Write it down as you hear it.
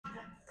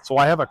So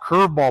I have a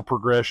curveball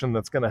progression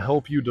that's going to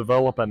help you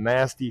develop a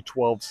nasty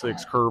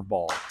 12-6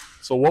 curveball.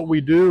 So what we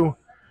do,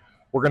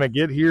 we're going to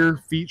get here,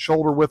 feet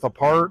shoulder width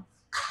apart,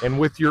 and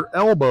with your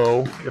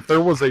elbow, if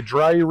there was a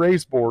dry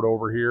erase board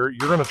over here,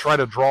 you're going to try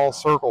to draw a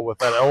circle with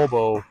that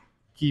elbow,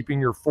 keeping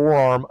your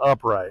forearm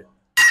upright.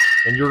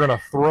 And you're going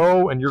to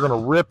throw and you're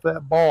going to rip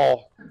that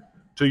ball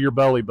to your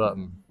belly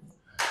button.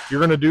 You're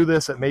going to do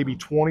this at maybe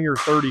 20 or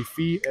 30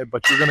 feet,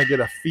 but you're going to get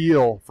a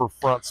feel for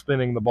front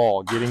spinning the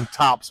ball, getting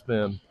top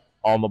spin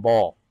on the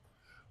ball.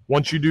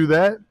 Once you do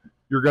that,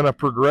 you're going to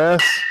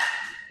progress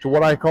to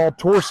what I call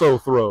torso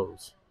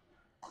throws.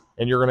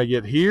 And you're going to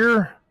get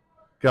here,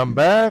 come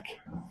back,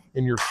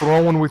 and you're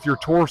throwing with your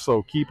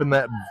torso, keeping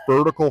that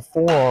vertical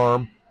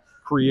forearm,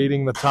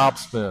 creating the top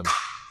spin.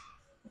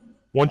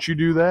 Once you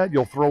do that,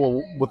 you'll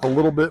throw with a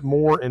little bit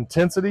more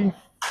intensity,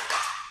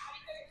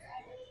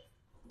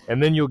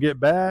 and then you'll get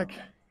back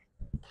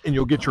and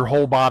you'll get your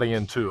whole body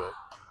into it.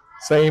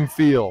 Same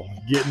feel,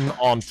 getting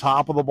on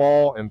top of the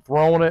ball and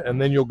throwing it, and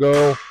then you'll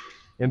go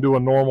and do a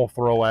normal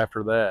throw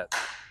after that.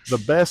 The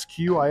best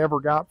cue I ever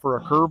got for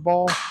a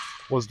curveball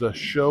was to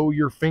show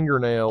your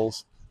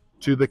fingernails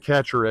to the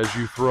catcher as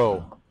you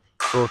throw.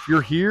 So if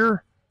you're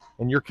here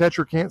and your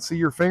catcher can't see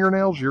your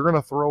fingernails, you're going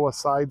to throw a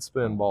side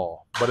spin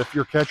ball. But if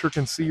your catcher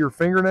can see your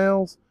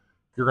fingernails,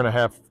 you're going to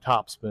have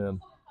top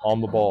spin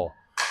on the ball.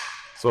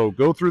 So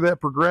go through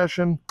that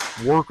progression,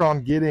 work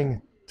on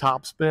getting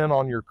top spin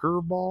on your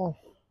curveball,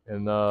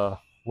 and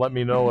let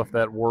me know if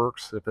that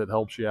works, if it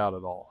helps you out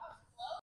at all.